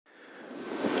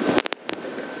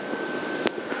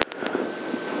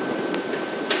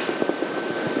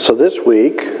So this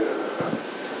week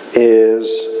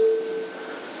is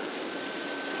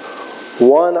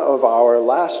one of our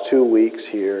last 2 weeks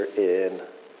here in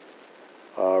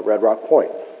Red Rock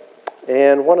Point,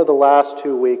 and one of the last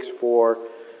 2 weeks for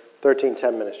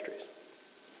 1310 Ministries.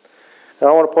 And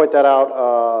I want to point that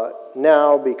out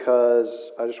now because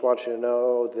I just want you to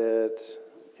know that,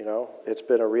 it's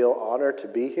been a real honor to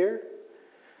be here.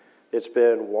 It's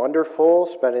been wonderful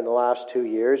spending the last 2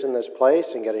 years in this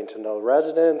place and getting to know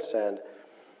residents and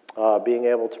being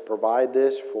able to provide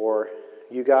this for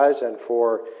you guys and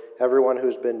for everyone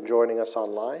who's been joining us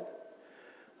online.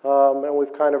 And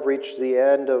we've kind of reached the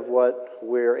end of what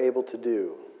we're able to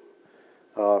do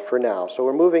for now. So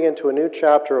we're moving into a new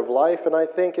chapter of life, and I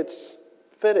think it's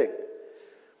fitting.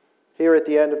 Here at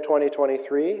the end of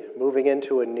 2023, moving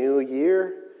into a new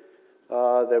year,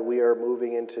 that we are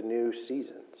moving into new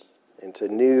seasons, into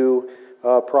new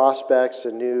prospects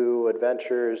and new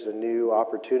adventures and new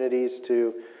opportunities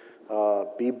to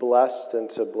be blessed and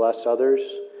to bless others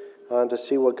and to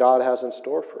see what God has in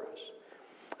store for us.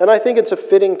 And I think it's a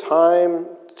fitting time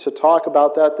to talk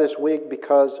about that this week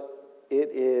because it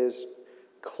is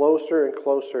closer and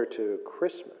closer to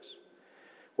Christmas.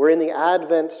 We're in the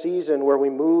Advent season where we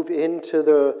move into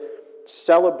the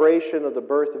celebration of the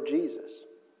birth of Jesus.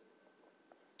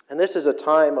 And this is a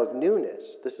time of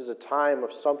newness. This is a time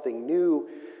of something new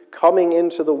coming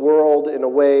into the world in a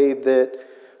way that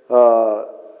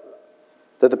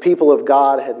the people of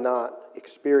God had not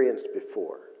experienced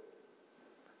before.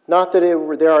 Not that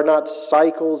there are not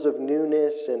cycles of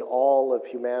newness in all of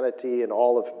humanity, in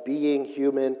all of being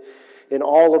human, in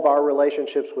all of our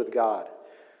relationships with God.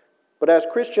 But as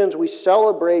Christians, we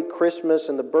celebrate Christmas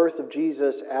and the birth of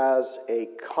Jesus as a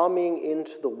coming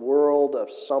into the world of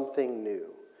something new.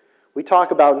 We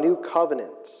talk about new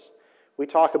covenants. We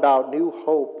talk about new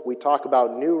hope. We talk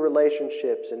about new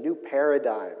relationships and new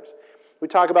paradigms. We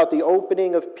talk about the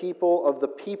opening of the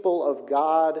people of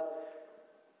God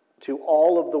to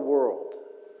all of the world.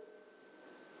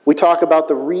 We talk about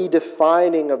the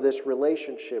redefining of this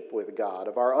relationship with God,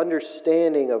 of our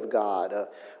understanding of God,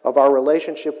 of our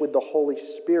relationship with the Holy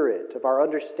Spirit, of our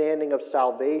understanding of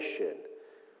salvation.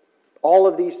 All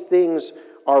of these things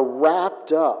are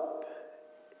wrapped up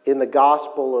in the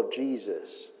gospel of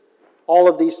Jesus. All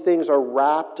of these things are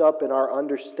wrapped up in our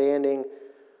understanding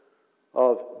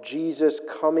of Jesus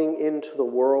coming into the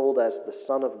world as the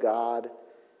Son of God,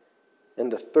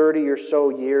 and the 30 or so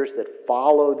years that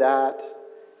follow that,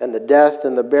 and the death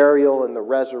and the burial and the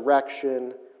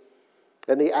resurrection,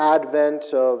 and the advent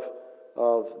of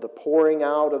the pouring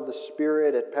out of the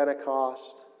Spirit at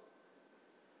Pentecost.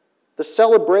 The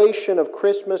celebration of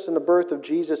Christmas and the birth of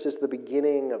Jesus is the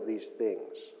beginning of these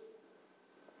things.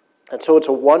 And so it's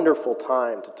a wonderful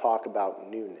time to talk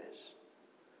about newness.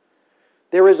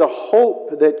 There is a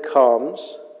hope that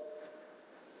comes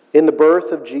in the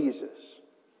birth of Jesus.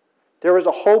 There is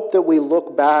a hope that we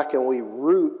look back and we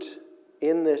root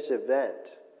in this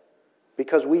event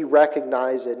because we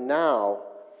recognize it now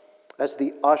as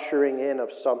the ushering in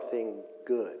of something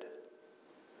good.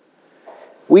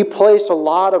 We place a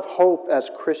lot of hope as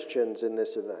Christians in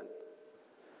this event.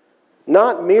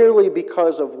 Not merely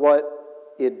because of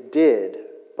what it did,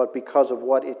 but because of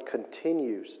what it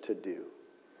continues to do.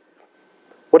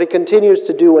 What it continues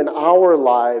to do in our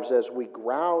lives as we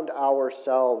ground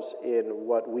ourselves in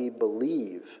what we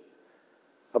believe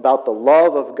about the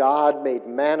love of God made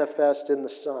manifest in the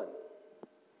Son.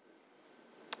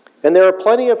 And there are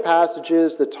plenty of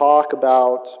passages that talk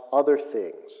about other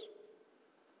things.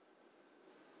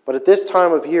 But at this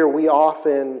time of year, we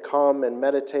often come and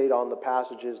meditate on the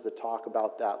passages that talk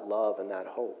about that love and that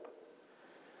hope.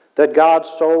 That God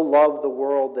so loved the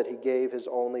world that he gave his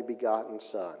only begotten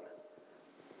Son.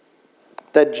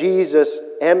 That Jesus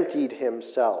emptied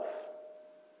himself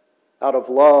out of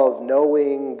love,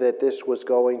 knowing that this was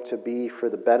going to be for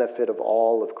the benefit of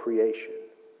all of creation.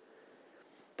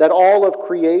 That all of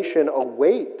creation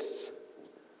awaits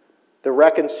the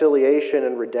reconciliation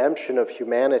and redemption of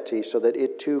humanity so that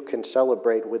it too can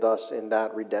celebrate with us in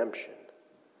that redemption.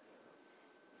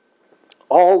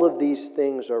 All of these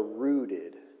things are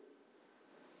rooted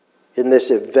in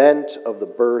this event of the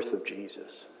birth of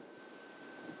Jesus.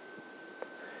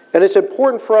 And it's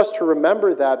important for us to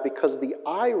remember that because the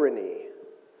irony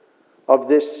of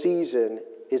this season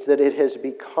is that it has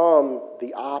become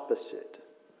the opposite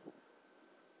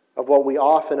of what we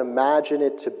often imagine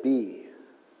it to be.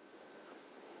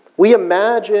 We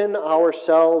imagine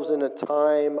ourselves in a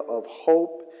time of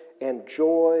hope and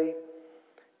joy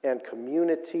and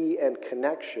community and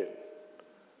connection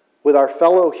with our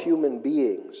fellow human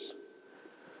beings.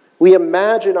 We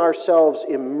imagine ourselves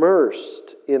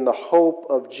immersed in the hope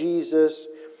of Jesus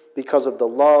because of the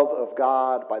love of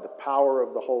God by the power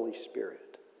of the Holy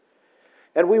Spirit.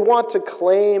 And we want to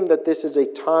claim that this is a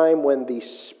time when the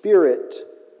spirit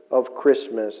of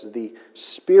Christmas, the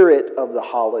spirit of the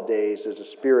holidays, is a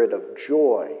spirit of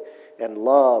joy and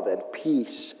love and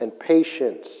peace and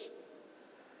patience.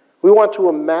 We want to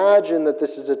imagine that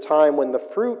this is a time when the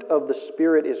fruit of the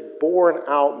Spirit is born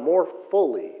out more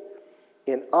fully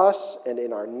in us and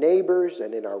in our neighbors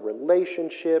and in our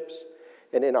relationships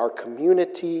and in our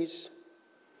communities.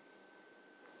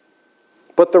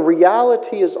 But the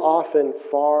reality is often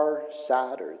far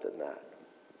sadder than that.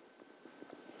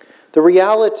 The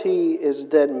reality is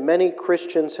that many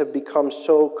Christians have become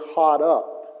so caught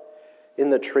up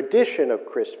in the tradition of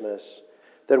Christmas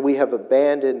that we have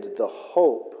abandoned the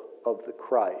hope of the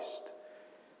Christ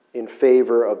in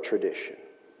favor of tradition.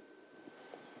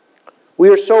 We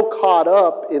are so caught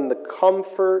up in the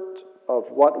comfort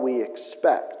of what we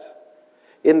expect,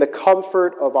 in the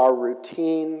comfort of our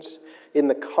routines, in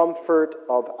the comfort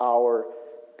of our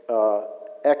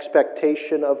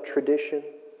expectation of tradition,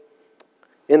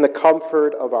 in the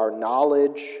comfort of our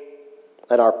knowledge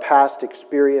and our past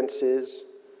experiences,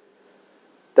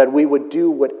 that we would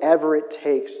do whatever it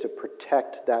takes to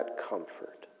protect that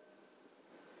comfort.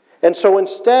 And so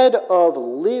instead of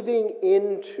living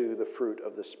into the fruit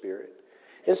of the Spirit,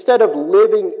 instead of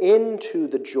living into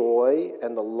the joy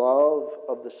and the love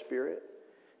of the Spirit,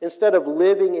 instead of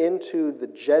living into the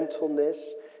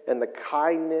gentleness and the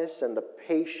kindness and the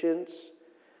patience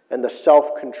and the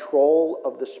self-control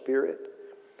of the Spirit,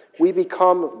 we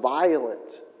become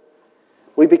violent.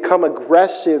 We become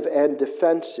aggressive and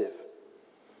defensive.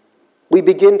 We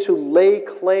begin to lay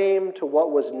claim to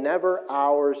what was never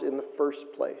ours in the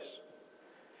first place.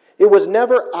 It was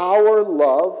never our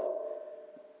love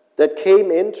that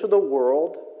came into the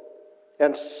world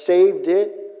and saved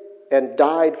it and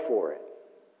died for it.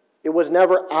 It was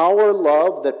never our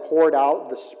love that poured out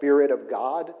the Spirit of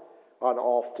God on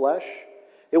all flesh.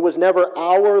 It was never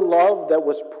our love that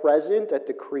was present at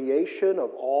the creation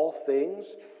of all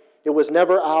things. It was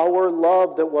never our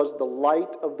love that was the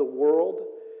light of the world.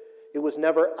 It was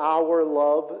never our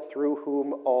love through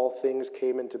whom all things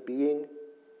came into being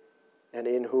and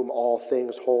in whom all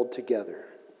things hold together.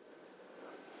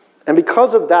 And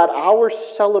because of that, our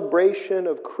celebration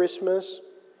of Christmas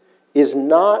is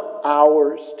not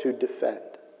ours to defend.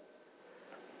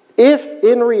 If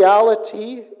in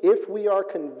reality, if we are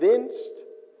convinced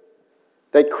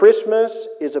that Christmas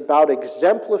is about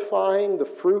exemplifying the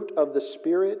fruit of the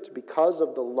Spirit because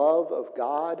of the love of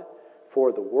God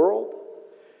for the world,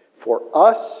 for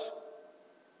us,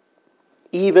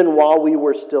 even while we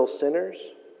were still sinners,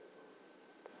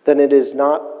 then it is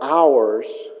not ours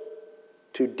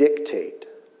to dictate.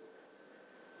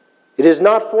 It is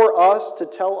not for us to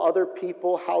tell other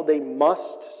people how they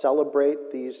must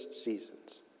celebrate these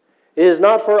seasons. It is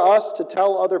not for us to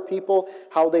tell other people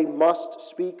how they must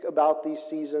speak about these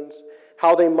seasons,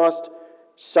 how they must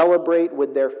celebrate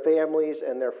with their families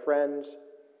and their friends,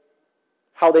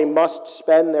 how they must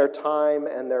spend their time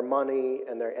and their money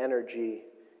and their energy.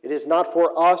 It is not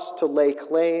for us to lay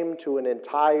claim to an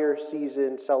entire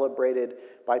season celebrated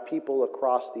by people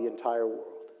across the entire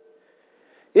world.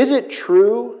 Is it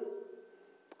true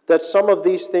that some of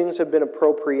these things have been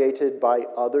appropriated by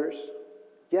others?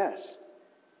 Yes.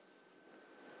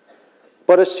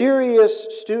 But a serious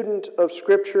student of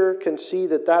Scripture can see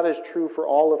that that is true for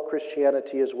all of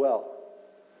Christianity as well.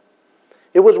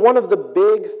 It was one of the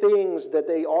big things that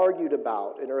they argued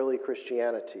about in early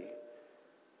Christianity.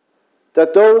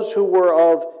 That those who were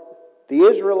of the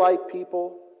Israelite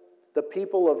people, the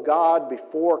people of God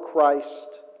before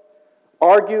Christ,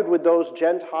 argued with those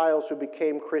Gentiles who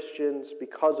became Christians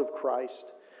because of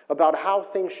Christ about how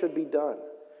things should be done.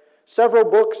 Several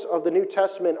books of the New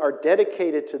Testament are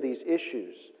dedicated to these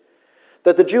issues.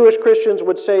 That the Jewish Christians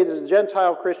would say to the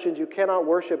Gentile Christians, you cannot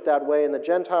worship that way. And the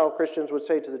Gentile Christians would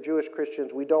say to the Jewish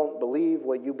Christians, we don't believe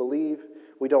what you believe.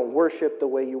 We don't worship the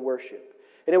way you worship.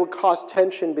 And it would cause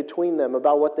tension between them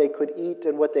about what they could eat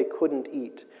and what they couldn't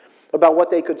eat. About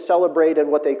what they could celebrate and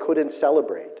what they couldn't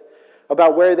celebrate.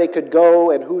 About where they could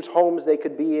go and whose homes they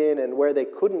could be in and where they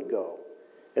couldn't go.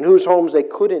 And whose homes they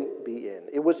couldn't be in.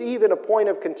 It was even a point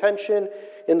of contention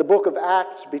in the book of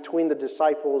Acts between the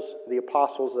disciples, the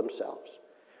apostles themselves.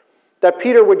 That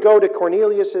Peter would go to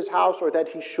Cornelius' house or that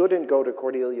he shouldn't go to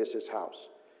Cornelius' house.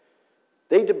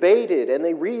 They debated and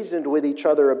they reasoned with each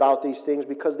other about these things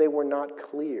because they were not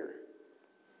clear.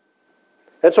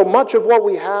 And so much of what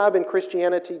we have in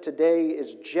Christianity today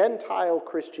is Gentile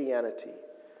Christianity.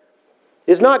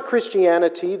 It's not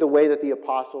Christianity the way that the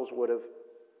apostles would have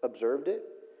observed it?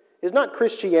 Is not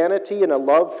Christianity and a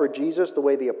love for Jesus the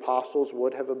way the apostles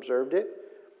would have observed it?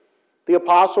 The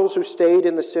apostles who stayed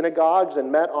in the synagogues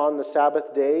and met on the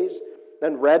Sabbath days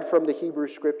and read from the Hebrew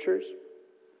Scriptures?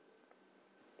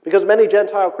 Because many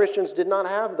Gentile Christians did not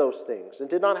have those things and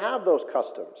did not have those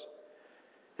customs.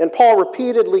 And Paul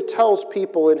repeatedly tells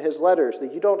people in his letters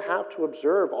that you don't have to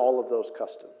observe all of those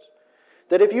customs.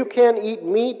 That if you can eat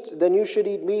meat, then you should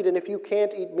eat meat, and if you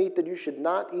can't eat meat, then you should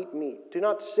not eat meat. Do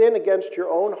not sin against your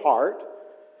own heart.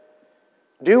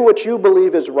 Do what you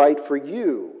believe is right for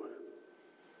you.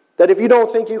 That if you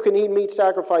don't think you can eat meat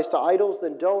sacrificed to idols,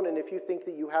 then don't, and if you think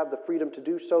that you have the freedom to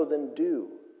do so, then do.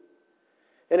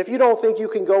 And if you don't think you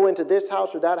can go into this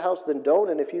house or that house, then don't.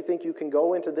 And if you think you can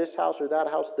go into this house or that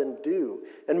house, then do.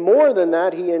 And more than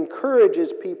that, he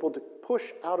encourages people to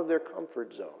push out of their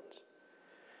comfort zones.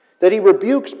 That he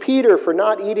rebukes Peter for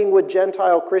not eating with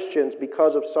Gentile Christians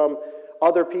because of some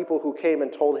other people who came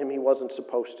and told him he wasn't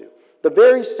supposed to. The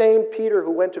very same Peter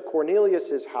who went to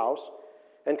Cornelius' house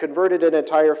and converted an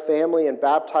entire family and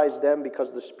baptized them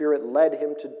because the Spirit led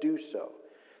him to do so.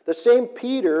 The same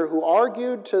Peter who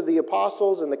argued to the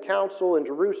apostles and the council in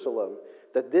Jerusalem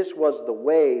that this was the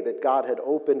way that God had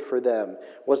opened for them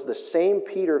was the same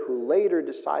Peter who later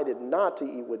decided not to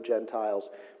eat with Gentiles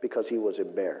because he was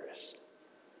embarrassed.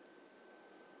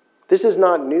 This is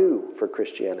not new for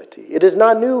Christianity. It is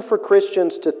not new for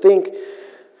Christians to think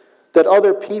that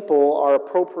other people are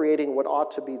appropriating what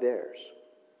ought to be theirs.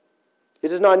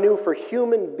 It is not new for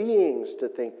human beings to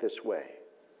think this way.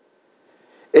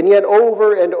 And yet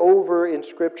over and over in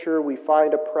Scripture we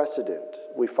find a precedent.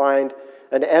 We find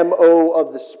an MO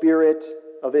of the Spirit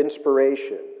of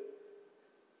inspiration.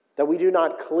 That we do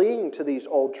not cling to these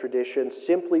old traditions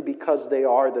simply because they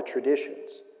are the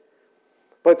traditions.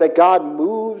 But that God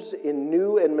moves in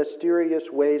new and mysterious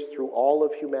ways through all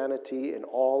of humanity and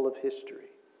all of history.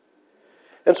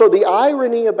 And so the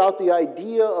irony about the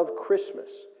idea of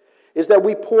Christmas is that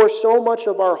we pour so much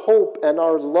of our hope and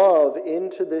our love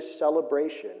into this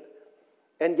celebration,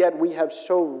 and yet we have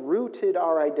so rooted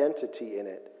our identity in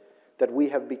it that we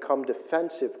have become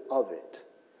defensive of it.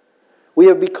 We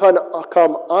have become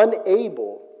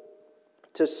unable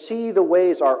to see the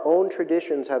ways our own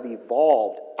traditions have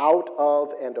evolved out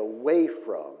of and away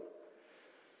from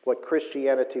what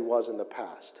Christianity was in the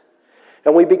past.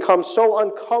 And we become so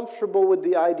uncomfortable with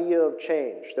the idea of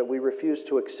change that we refuse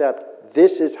to accept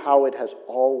this is how it has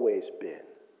always been.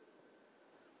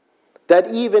 That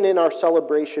even in our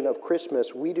celebration of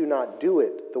Christmas, we do not do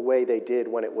it the way they did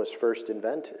when it was first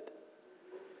invented.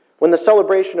 When the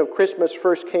celebration of Christmas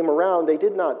first came around, they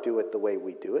did not do it the way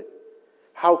we do it.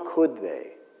 How could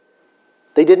they?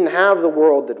 They didn't have the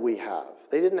world that we have.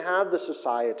 They didn't have the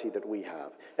society that we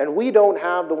have. And we don't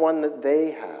have the one that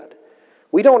they had.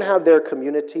 We don't have their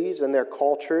communities and their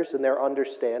cultures and their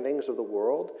understandings of the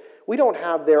world. We don't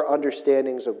have their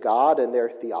understandings of God and their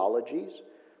theologies.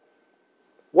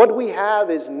 What we have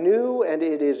is new and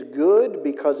it is good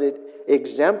because it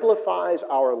exemplifies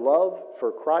our love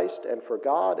for Christ and for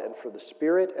God and for the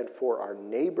Spirit and for our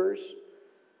neighbors.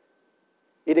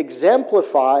 It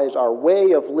exemplifies our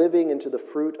way of living into the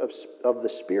fruit of the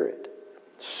Spirit,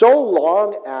 so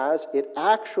long as it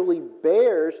actually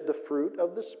bears the fruit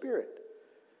of the Spirit.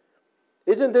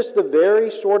 Isn't this the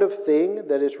very sort of thing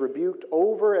that is rebuked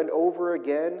over and over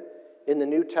again in the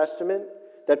New Testament?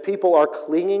 That people are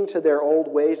clinging to their old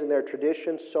ways and their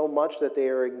traditions so much that they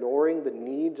are ignoring the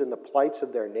needs and the plights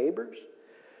of their neighbors?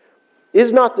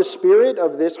 Is not the spirit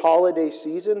of this holiday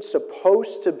season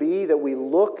supposed to be that we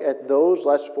look at those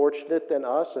less fortunate than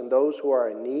us and those who are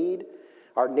in need,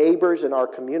 our neighbors and our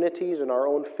communities and our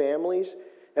own families,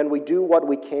 and we do what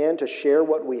we can to share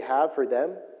what we have for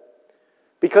them?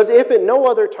 Because if at no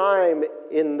other time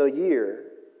in the year,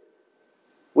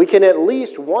 we can at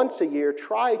least once a year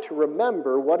try to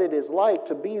remember what it is like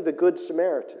to be the Good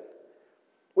Samaritan.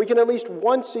 We can at least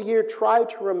once a year try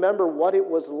to remember what it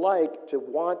was like to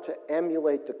want to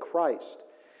emulate the Christ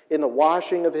in the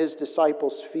washing of his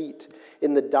disciples' feet,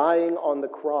 in the dying on the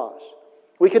cross.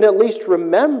 We can at least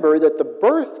remember that the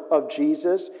birth of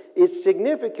Jesus is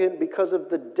significant because of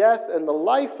the death and the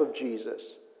life of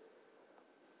Jesus.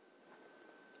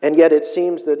 And yet it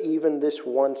seems that even this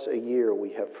once a year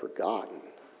we have forgotten.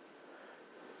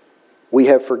 We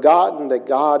have forgotten that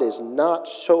God is not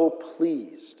so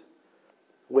pleased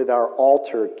with our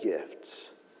altar gifts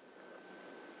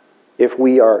if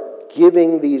we are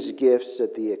giving these gifts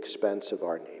at the expense of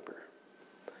our neighbor.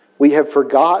 We have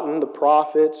forgotten the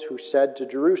prophets who said to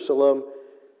Jerusalem,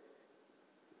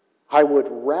 I would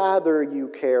rather you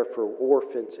care for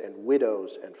orphans and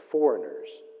widows and foreigners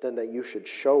than that you should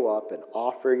show up and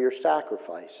offer your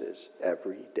sacrifices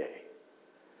every day.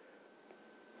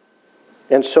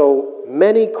 And so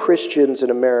many Christians in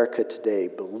America today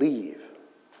believe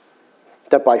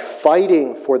that by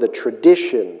fighting for the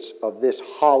traditions of this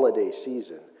holiday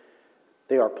season,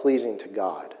 they are pleasing to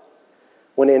God,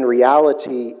 when in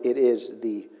reality it is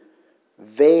the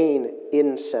vain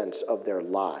incense of their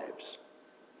lives,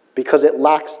 because it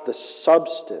lacks the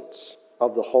substance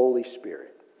of the Holy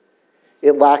Spirit.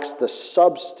 It lacks the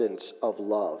substance of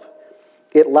love.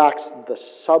 It lacks the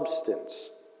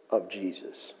substance of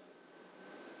Jesus.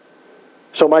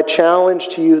 So my challenge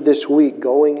to you this week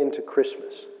going into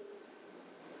Christmas,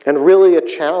 and really a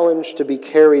challenge to be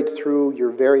carried through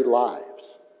your very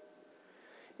lives,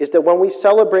 is that when we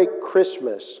celebrate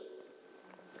Christmas,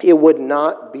 it would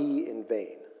not be in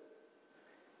vain.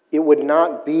 It would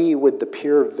not be with the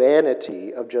pure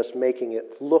vanity of just making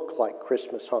it look like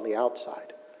Christmas on the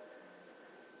outside,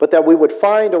 but that we would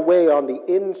find a way on the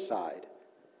inside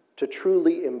to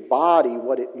truly embody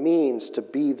what it means to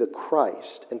be the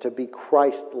Christ and to be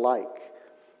Christ-like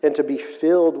and to be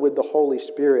filled with the Holy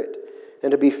Spirit and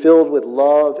to be filled with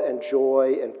love and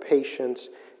joy and patience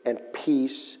and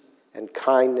peace and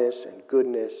kindness and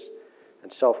goodness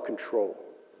and self-control.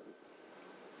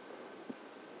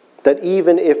 That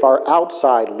even if our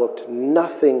outside looked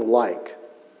nothing like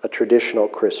a traditional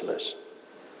Christmas,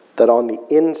 that on the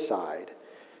inside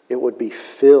it would be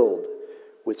filled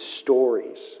with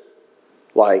stories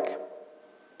like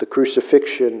the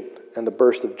crucifixion and the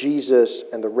birth of Jesus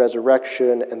and the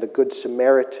resurrection and the Good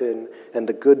Samaritan and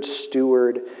the Good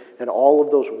Steward and all of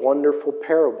those wonderful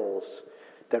parables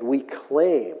that we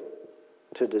claim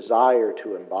to desire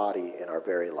to embody in our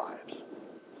very lives.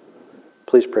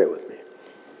 Please pray with me.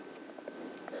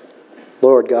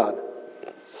 Lord God,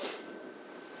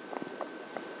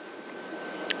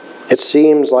 it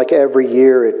seems like every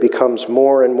year it becomes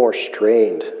more and more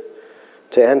strained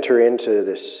to enter into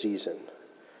this season.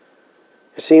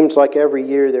 It seems like every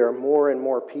year there are more and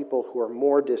more people who are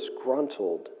more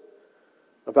disgruntled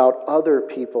about other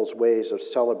people's ways of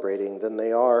celebrating than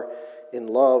they are in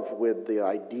love with the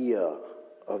idea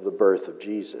of the birth of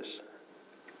Jesus.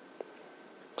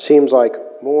 It seems like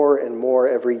more and more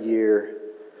every year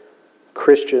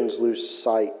Christians lose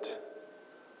sight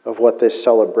of what this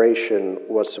celebration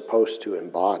was supposed to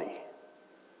embody.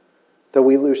 That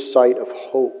we lose sight of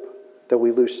hope, that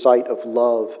we lose sight of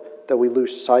love, that we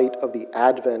lose sight of the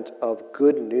advent of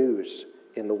good news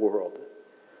in the world.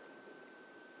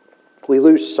 We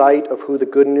lose sight of who the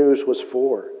good news was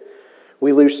for.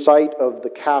 We lose sight of the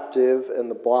captive and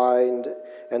the blind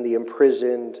and the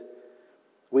imprisoned.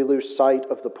 We lose sight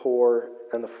of the poor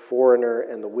and the foreigner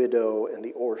and the widow and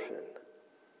the orphan.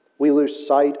 We lose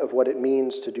sight of what it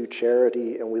means to do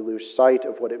charity, and we lose sight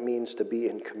of what it means to be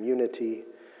in community.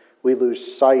 We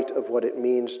lose sight of what it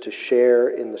means to share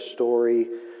in the story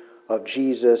of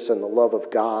Jesus and the love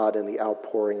of God and the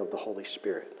outpouring of the Holy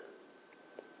Spirit.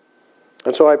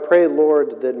 And so I pray,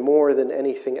 Lord, that more than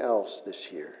anything else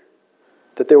this year,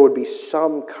 that there would be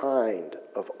some kind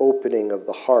of opening of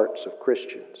the hearts of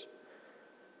Christians,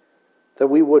 that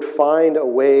we would find a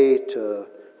way to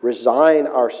resign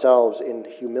ourselves in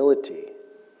humility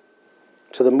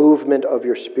to the movement of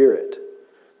your Spirit,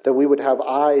 that we would have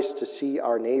eyes to see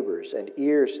our neighbors and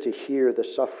ears to hear the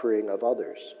suffering of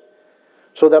others,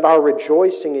 so that our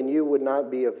rejoicing in you would not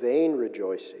be a vain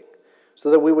rejoicing, so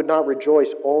that we would not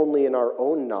rejoice only in our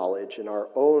own knowledge, in our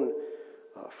own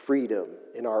freedom,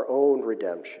 in our own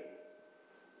redemption,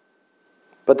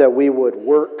 but that we would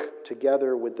work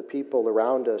together with the people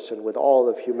around us and with all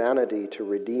of humanity to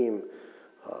redeem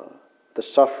the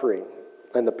suffering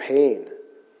and the pain,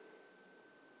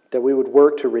 that we would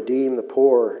work to redeem the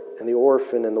poor and the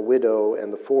orphan and the widow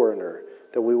and the foreigner,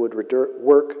 that we would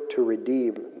work to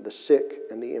redeem the sick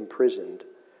and the imprisoned,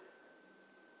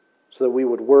 so that we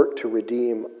would work to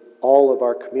redeem all of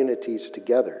our communities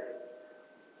together,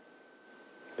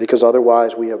 because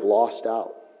otherwise we have lost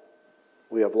out.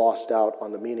 We have lost out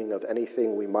on the meaning of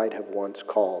anything we might have once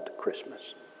called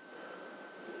Christmas.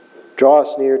 Draw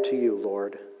us near to you,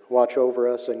 Lord. Watch over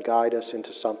us and guide us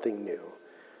into something new.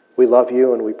 We love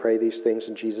you and we pray these things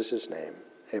in Jesus' name.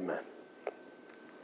 Amen.